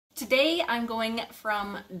Today I'm going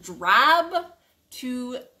from drab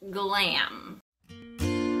to glam.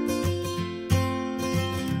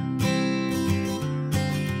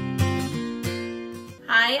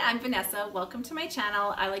 Hi, I'm Vanessa. Welcome to my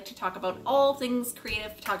channel. I like to talk about all things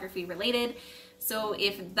creative photography related. So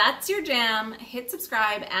if that's your jam, hit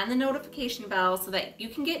subscribe and the notification bell so that you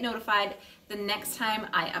can get notified the next time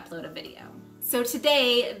I upload a video. So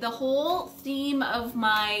today, the whole theme of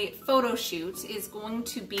my photo shoot is going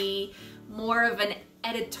to be more of an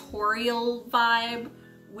editorial vibe,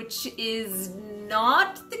 which is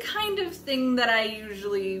not the kind of thing that I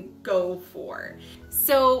usually go for.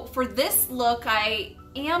 So for this look, I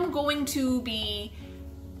am going to be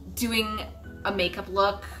doing a makeup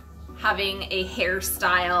look, having a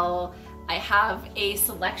hairstyle. I have a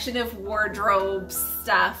selection of wardrobe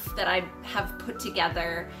stuff that I have put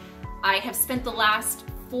together. I have spent the last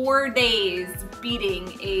 4 days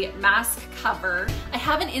beating a mask cover. I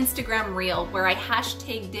have an Instagram reel where I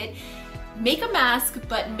hashtagged it, make a mask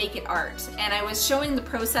but make it art. And I was showing the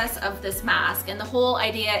process of this mask, and the whole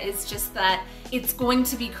idea is just that it's going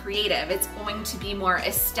to be creative. It's going to be more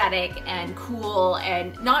aesthetic and cool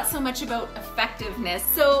and not so much about effectiveness.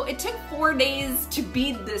 So it took 4 days to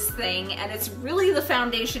bead this thing, and it's really the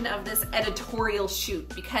foundation of this editorial shoot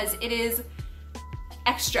because it is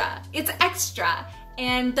extra. It's extra.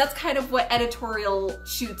 And that's kind of what editorial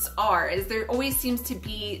shoots are, is there always seems to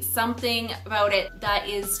be something about it that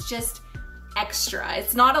is just extra.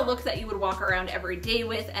 It's not a look that you would walk around every day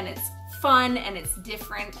with, and it's fun and it's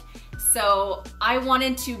different. So I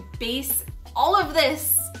wanted to base all of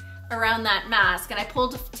this around that mask, and I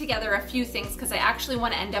pulled together a few things because I actually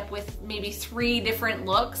want to end up with maybe 3 different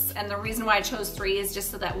looks. And the reason why I chose 3 is just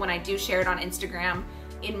so that when I do share it on Instagram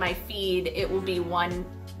in my feed, it will be one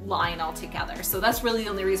line altogether. So that's really the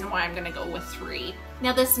only reason why I'm gonna go with 3.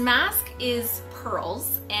 Now this mask is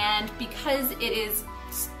pearls, and because it is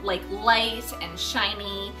like light and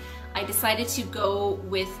shiny, I decided to go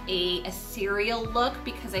with a ethereal look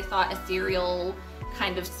because I thought ethereal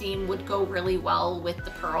kind of theme would go really well with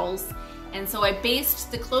the pearls. And so I based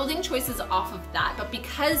the clothing choices off of that, but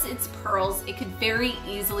because it's pearls, it could very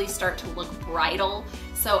easily start to look bridal.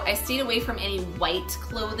 So I stayed away from any white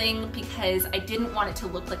clothing because I didn't want it to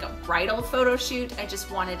look like a bridal photo shoot. I just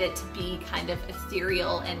wanted it to be kind of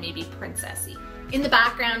ethereal and maybe princessy. In the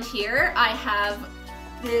background here, I have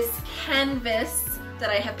this canvas that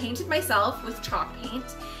I have painted myself with chalk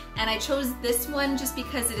paint. And I chose this one just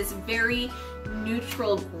because it is a very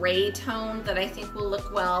neutral gray tone that I think will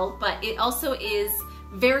look well, but it also is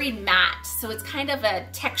very matte. So it's kind of a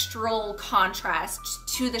textural contrast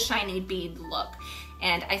to the shiny bead look.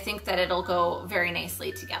 And I think that it'll go very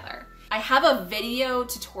nicely together. I have a video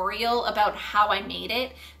tutorial about how I made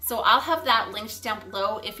it, so I'll have that linked down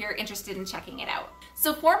below if you're interested in checking it out.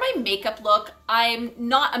 So for my makeup look, I'm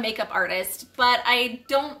not a makeup artist, but I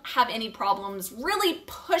don't have any problems really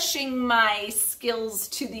pushing my skills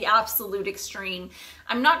to the absolute extreme.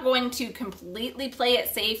 I'm not going to completely play it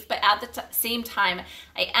safe, but at the same time,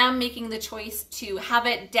 I am making the choice to have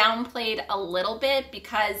it downplayed a little bit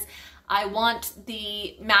because I want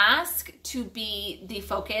the mask to be the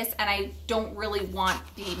focus, and I don't really want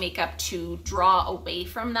the makeup to draw away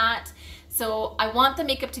from that. So I want the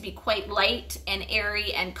makeup to be quite light and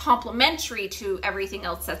airy and complementary to everything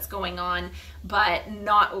else that's going on, but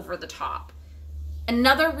not over the top.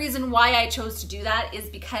 Another reason why I chose to do that is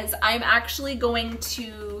because I'm actually going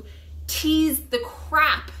to tease the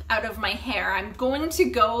crap out of my hair. I'm going to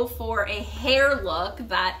go for a hair look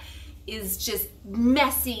that is just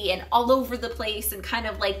messy and all over the place and kind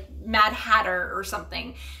of like Mad Hatter or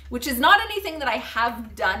something, which is not anything that I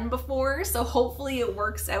have done before, so hopefully it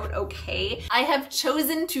works out okay. I have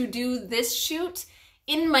chosen to do this shoot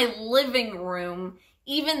in my living room,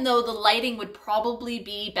 even though the lighting would probably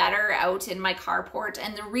be better out in my carport,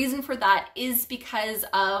 and the reason for that is because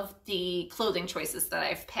of the clothing choices that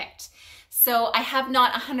I've picked. So I have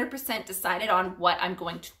not 100% decided on what I'm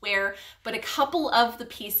going to wear, but a couple of the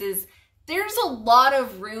pieces, there's a lot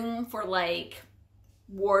of room for like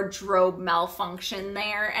wardrobe malfunction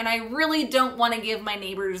there, and I really don't want to give my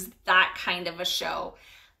neighbors that kind of a show.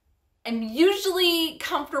 I'm usually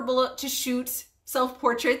comfortable to shoot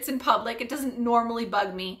self-portraits in public. It doesn't normally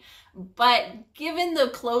bug me, but given the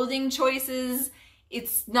clothing choices,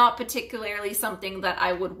 it's not particularly something that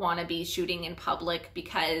I would want to be shooting in public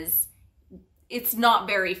because it's not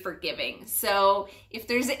very forgiving. So if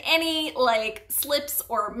there's any like slips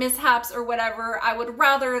or mishaps or whatever, I would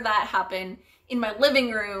rather that happen in my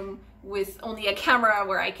living room with only a camera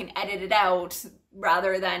where I can edit it out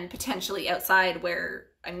rather than potentially outside where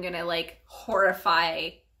I'm gonna like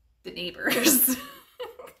horrify the neighbors.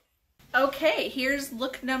 Okay, here's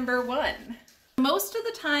look number 1. Most of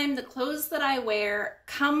the time, the clothes that I wear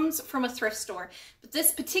comes from a thrift store, but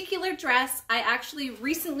this particular dress I actually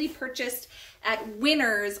recently purchased at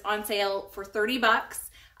Winners on sale for 30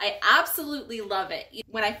 bucks. I absolutely love it.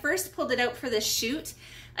 When I first pulled it out for this shoot,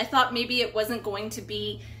 I thought maybe it wasn't going to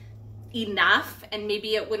be enough and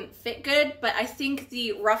maybe it wouldn't fit good, but I think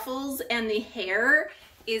the ruffles and the hair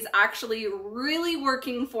is actually really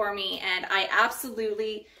working for me, and I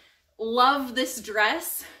absolutely love this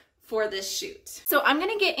dress for this shoot. So I'm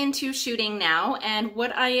gonna get into shooting now, and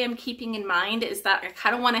what I am keeping in mind is that I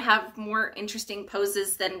kind of want to have more interesting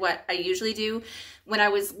poses than what I usually do. When I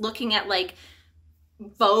was looking at like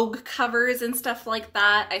Vogue covers and stuff like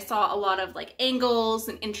that, I saw a lot of like angles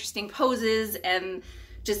and interesting poses and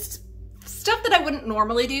just stuff that I wouldn't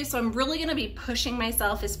normally do. So I'm really gonna be pushing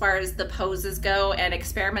myself as far as the poses go and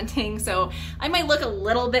experimenting. So I might look a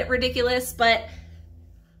little bit ridiculous, but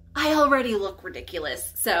I already look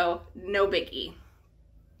ridiculous, so no biggie.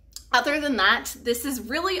 Other than that, this is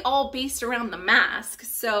really all based around the mask.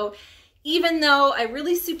 So even though I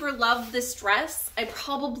really super love this dress, I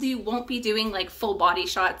probably won't be doing like full body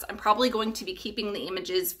shots. I'm probably going to be keeping the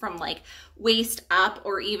images from like waist up,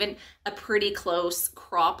 or even a pretty close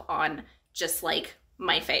crop on just like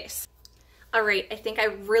my face. All right, I think I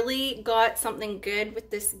really got something good with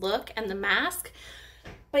this look and the mask.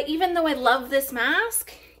 But even though I love this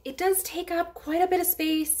mask, it does take up quite a bit of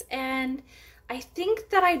space, and I think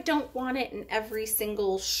that I don't want it in every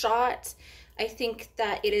single shot. I think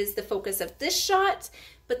that it is the focus of this shot,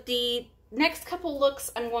 but the next couple looks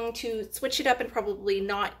I'm going to switch it up and probably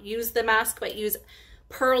not use the mask, but use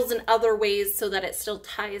pearls in other ways so that it still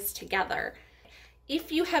ties together.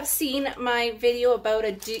 If you have seen my video about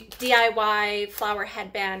a DIY flower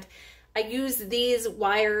headband, I use these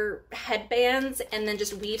wire headbands and then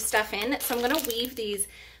just weave stuff in. So I'm gonna weave these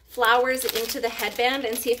flowers into the headband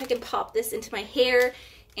and see if I can pop this into my hair.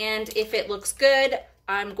 And if it looks good,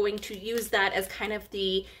 I'm going to use that as kind of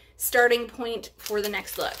the starting point for the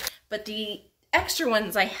next look. But the extra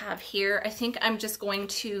ones I have here, I think I'm just going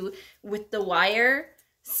to, with the wire,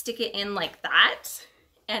 stick it in like that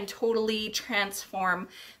and totally transform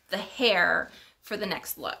the hair for the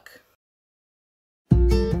next look.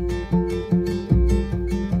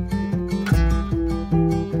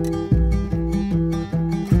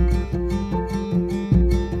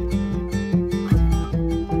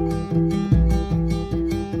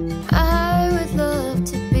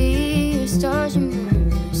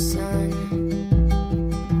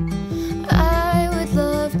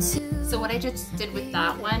 What I just did with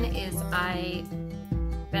that one is I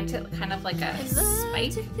bent it kind of like a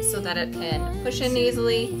spike so that it can push in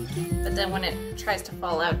easily, but then when it tries to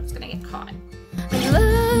fall out, it's gonna get caught. I'd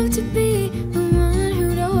love to be the one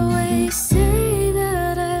who'd always say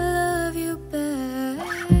that I love you back.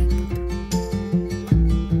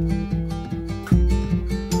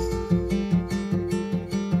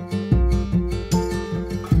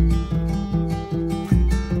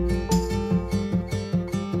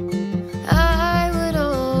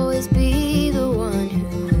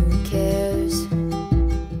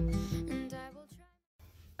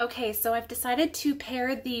 Okay, so I've decided to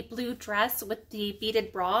pair the blue dress with the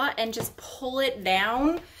beaded bra and just pull it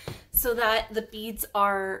down so that the beads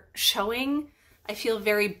are showing. I feel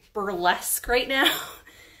very burlesque right now.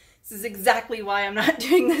 This is exactly why I'm not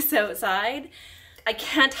doing this outside. I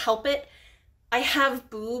can't help it. I have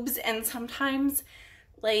boobs, and sometimes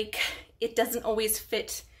like it doesn't always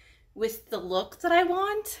fit with the look that I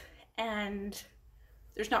want, and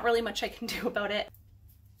there's not really much I can do about it.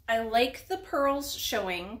 I like the pearls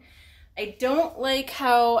showing. I don't like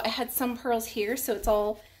how I had some pearls here, so it's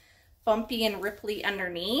all bumpy and ripply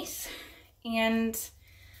underneath. And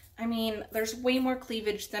I mean, there's way more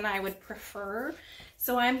cleavage than I would prefer.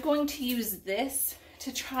 So I'm going to use this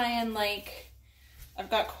to try and like, I've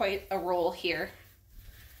got quite a roll here,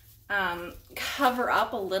 cover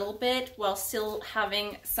up a little bit while still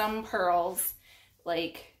having some pearls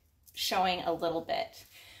like showing a little bit,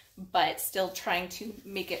 but still trying to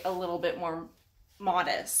make it a little bit more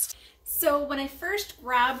modest. So when I first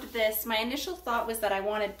grabbed this, my initial thought was that I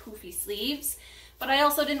wanted poofy sleeves, but I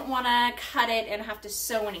also didn't want to cut it and have to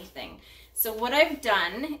sew anything. So what I've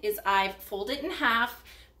done is I've folded it in half,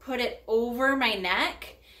 put it over my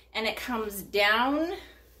neck, and it comes down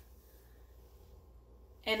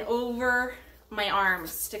and over my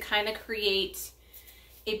arms to kind of create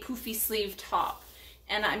a poofy sleeve top.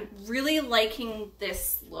 And I'm really liking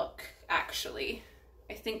this look, actually.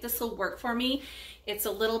 I think this will work for me. It's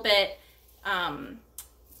a little bit,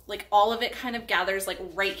 like all of it kind of gathers like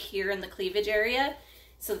right here in the cleavage area.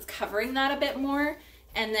 So it's covering that a bit more.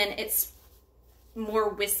 and then it's more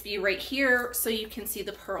wispy right here so you can see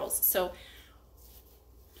the pearls. So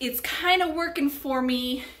it's kind of working for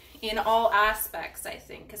me in all aspects, I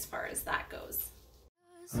think, as far as that goes.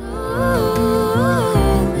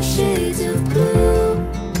 Oh, the shades of blue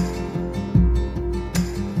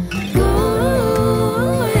go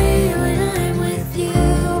away when I'm with you.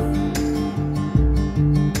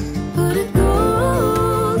 Put a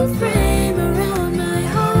gold frame around my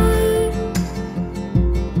heart,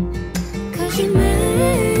 'cause you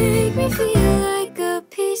make me feel like a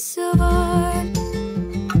piece of art.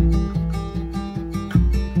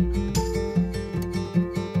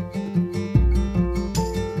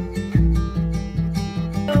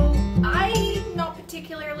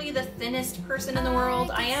 The thinnest person in the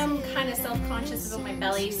world. I am kind of self-conscious about my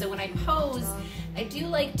belly, so when I pose, I do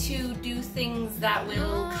like to do things that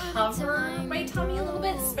will cover my tummy a little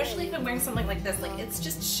bit, especially if I'm wearing something like this. Like, it's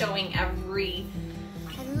just showing every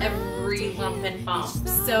lump and bump.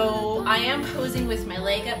 So I am posing with my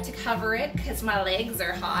leg up to cover it because my legs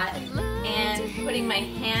are hot, and putting my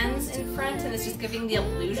hands in front, and it's just giving the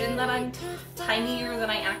illusion that I'm tinier than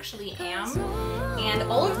I actually am. And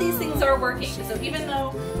all of these things are working. So even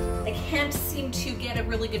though I can't seem to get a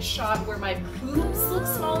really good shot where my boobs look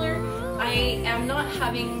smaller, I am not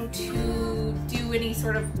having to do any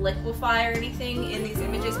sort of liquefy or anything in these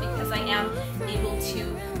images because I am able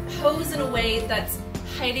to pose in a way that's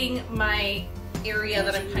hiding my area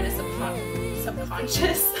that I'm kind of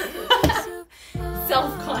subconscious,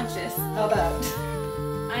 self-conscious about.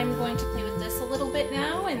 I'm going to play with this a little bit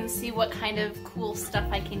now and see what kind of cool stuff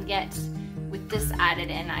I can get with this added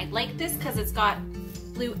in. I like this because it's got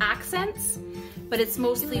blue accents, but it's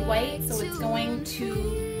mostly white, so it's going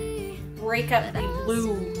to break up the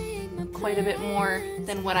blue quite a bit more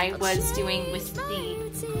than what I was doing with the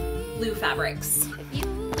blue fabrics.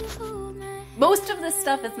 Most of this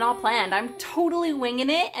stuff is not planned. I'm totally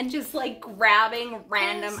winging it and just like grabbing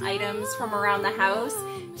random items from around the house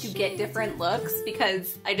to get different looks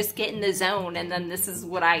because I just get in the zone and then this is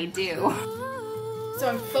what I do. So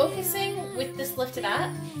I'm focusing with this lifted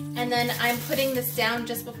up, and then I'm putting this down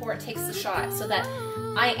just before it takes the shot so that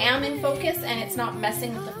I am in focus and it's not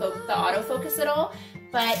messing with the autofocus at all,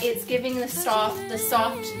 but it's giving the soft,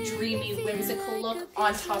 dreamy, whimsical look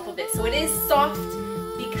on top of it. So it is soft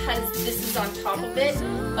because this is on top of it,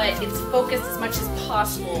 but it's focused as much as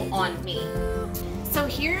possible on me. So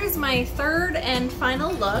here's my third and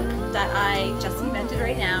final look that I just invented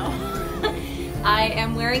right now. I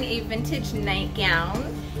am wearing a vintage nightgown,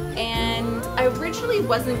 and I originally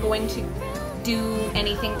wasn't going to do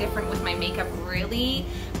anything different with my makeup really,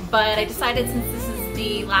 but I decided since this is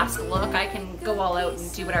the last look, I can go all out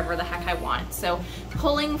and do whatever the heck I want. So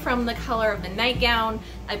pulling from the color of the nightgown,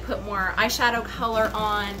 I put more eyeshadow color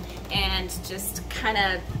on and just kind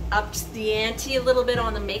of upped the ante a little bit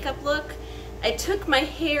on the makeup look. I took my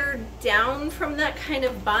hair down from that kind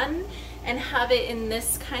of bun and have it in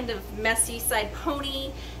this kind of messy side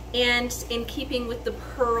pony, and in keeping with the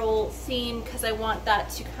pearl theme, because I want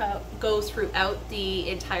that to go throughout the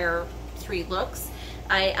entire 3 looks,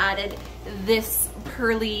 I added this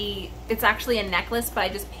pearly, it's actually a necklace, but I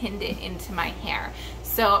just pinned it into my hair.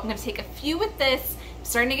 So I'm gonna take a few with this. I'm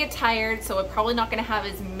starting to get tired, so I'm probably not gonna have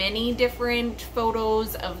as many different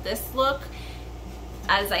photos of this look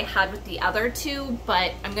as I had with the other 2,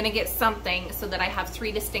 but I'm gonna get something so that I have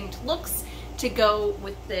 3 distinct looks to go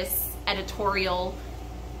with this editorial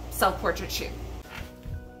self-portrait shoot.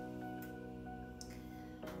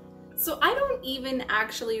 So I don't even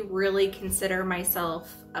actually really consider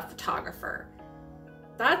myself a photographer.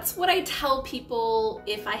 That's what I tell people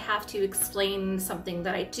if I have to explain something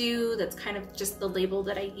that I do. That's kind of just the label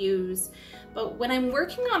that I use. But when I'm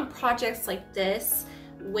working on projects like this,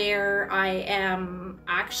 where I am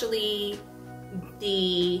actually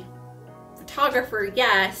the photographer,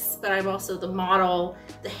 yes, but I'm also the model,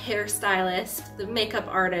 the hairstylist, the makeup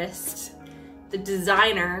artist, the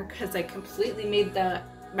designer, because I completely made the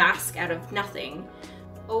mask out of nothing.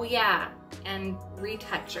 Oh yeah, and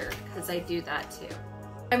retoucher, because I do that too.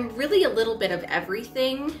 I'm really a little bit of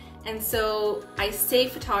everything, and so I say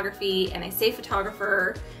photography and I say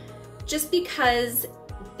photographer just because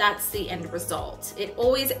that's the end result. It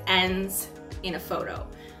always ends in a photo,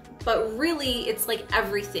 but really it's like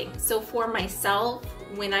everything. So for myself,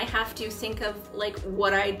 when I have to think of like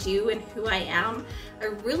what I do and who I am, I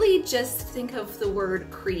really just think of the word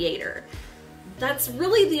creator. That's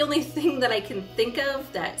really the only thing that I can think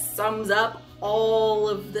of that sums up all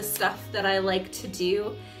of the stuff that I like to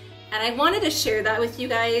do. And I wanted to share that with you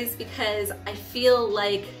guys because I feel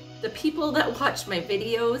like the people that watch my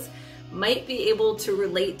videos might be able to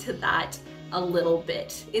relate to that a little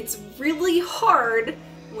bit. It's really hard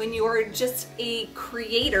when you're just a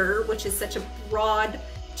creator, which is such a broad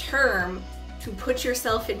term, to put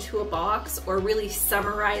yourself into a box or really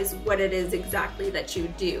summarize what it is exactly that you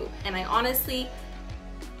do. And I honestly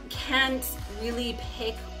can't really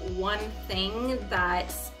pick one thing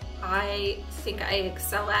that I think I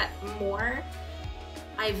excel at more.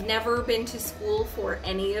 I've never been to school for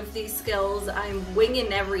any of these skills. I'm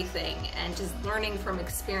winging everything and just learning from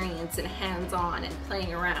experience and hands-on and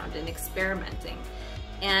playing around and experimenting.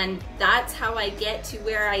 And that's how I get to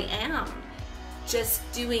where I am.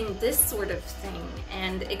 Just doing this sort of thing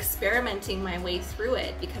and experimenting my way through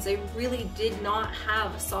it, because I really did not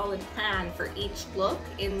have a solid plan for each look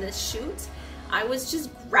in this shoot. I was just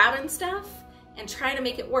grabbing stuff and trying to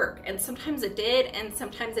make it work. And sometimes it did and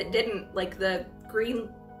sometimes it didn't, like the green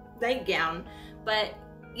nightgown. But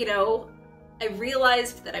you know, I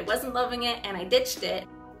realized that I wasn't loving it and I ditched it.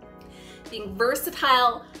 Being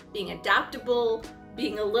versatile, being adaptable,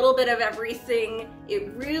 being a little bit of everything,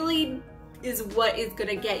 it really is what is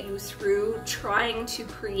gonna get you through trying to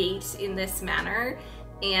create in this manner.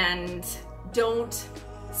 And don't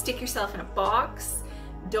stick yourself in a box.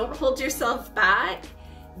 Don't hold yourself back.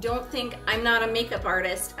 Don't think, I'm not a makeup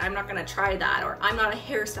artist, I'm not gonna try that, or I'm not a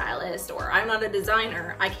hairstylist, or I'm not a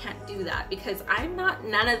designer, I can't do that, because I'm not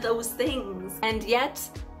none of those things. And yet,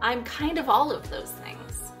 I'm kind of all of those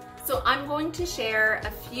things. So I'm going to share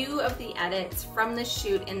a few of the edits from the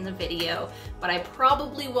shoot in the video, but I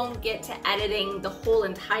probably won't get to editing the whole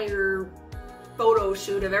entire photo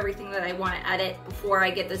shoot of everything that I want to edit before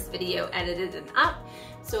I get this video edited and up.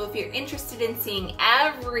 So if you're interested in seeing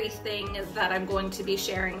everything that I'm going to be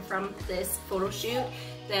sharing from this photo shoot,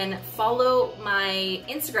 then follow my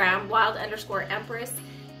Instagram, wild_empress,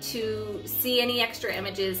 to see any extra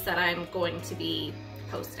images that I'm going to be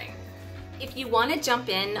posting. If you want to jump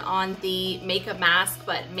in on the make a mask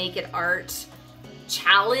but make it art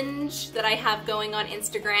challenge that I have going on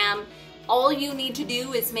Instagram, all you need to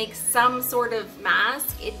do is make some sort of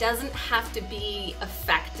mask. It doesn't have to be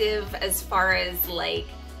effective as far as like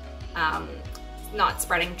not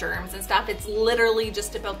spreading germs and stuff. It's literally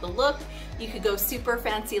just about the look. You could go super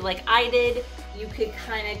fancy like I did. You could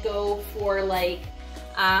kind of go for like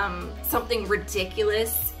something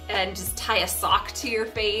ridiculous and just tie a sock to your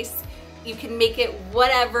face. You can make it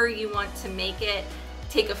whatever you want to make it.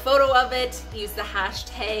 Take a photo of it, use the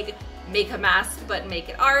hashtag make a mask but make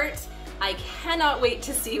it art. I cannot wait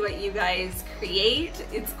to see what you guys create.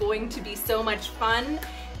 It's going to be so much fun.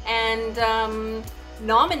 And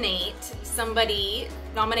nominate somebody,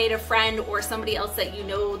 nominate a friend or somebody else that you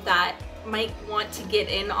know that might want to get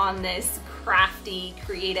in on this crafty,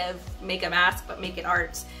 creative, make a mask but make it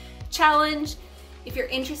art challenge. If you're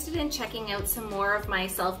interested in checking out some more of my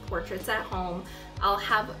self-portraits at home, I'll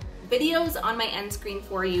have videos on my end screen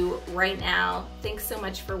for you right now. Thanks so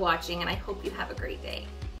much for watching, and I hope you have a great day.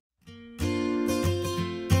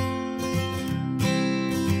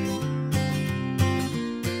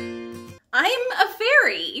 I'm a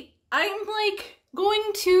fairy. I'm like going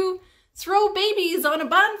to throw babies on a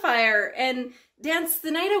bonfire and dance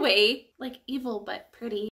the night away, like evil but pretty.